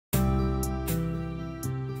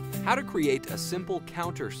How to create a simple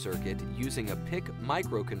counter circuit using a PIC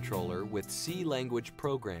microcontroller with C language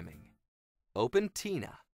programming. Open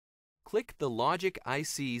TINA. Click the Logic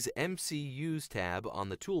IC's MCUs tab on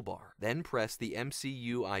the toolbar, then press the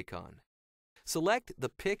MCU icon. Select the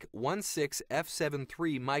PIC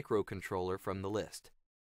 16F73 microcontroller from the list.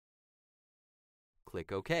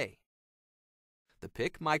 Click OK. The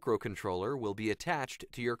PIC microcontroller will be attached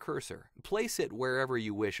to your cursor. Place it wherever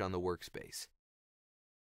you wish on the workspace.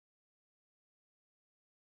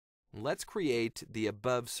 Let's create the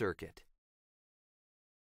above circuit.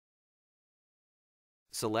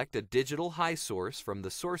 Select a digital high source from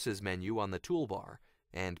the Sources menu on the toolbar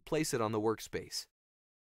and place it on the workspace.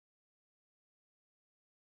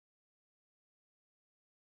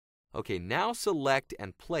 Okay, now select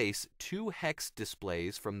and place two hex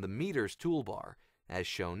displays from the Meters toolbar, as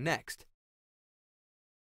shown next.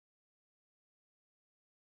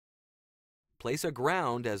 Place a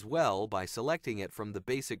ground as well by selecting it from the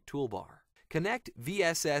basic toolbar. Connect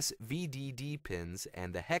VSS VDD pins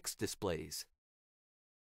and the hex displays.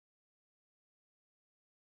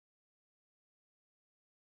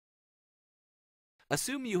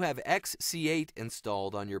 Assume you have XC8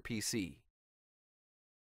 installed on your PC.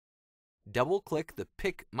 Double-click the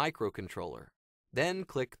PIC microcontroller, then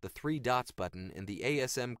click the three dots button in the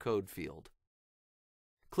ASM code field.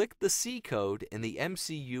 Click the C code in the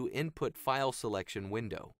MCU input file selection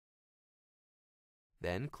window.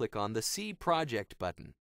 Then click on the C project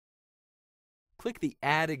button. Click the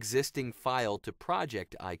Add Existing File to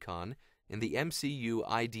Project icon in the MCU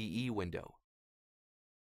IDE window.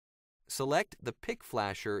 Select the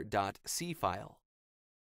picflasher.c file.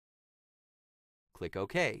 Click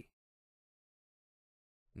OK.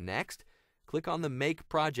 Next, click on the Make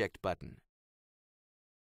Project button.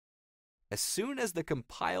 As soon as the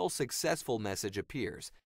Compile Successful message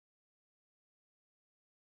appears,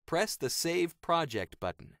 press the Save Project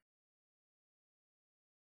button.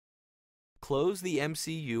 Close the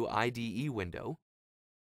MCU IDE window,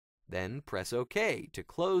 then press OK to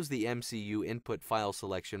close the MCU Input File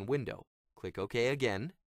Selection window. Click OK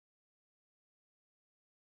again.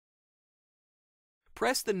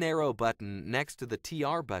 Press the narrow button next to the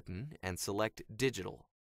TR button and select Digital.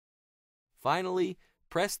 Finally,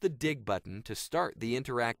 press the Dig button to start the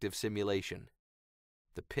interactive simulation.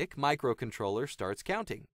 The PIC microcontroller starts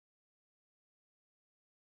counting.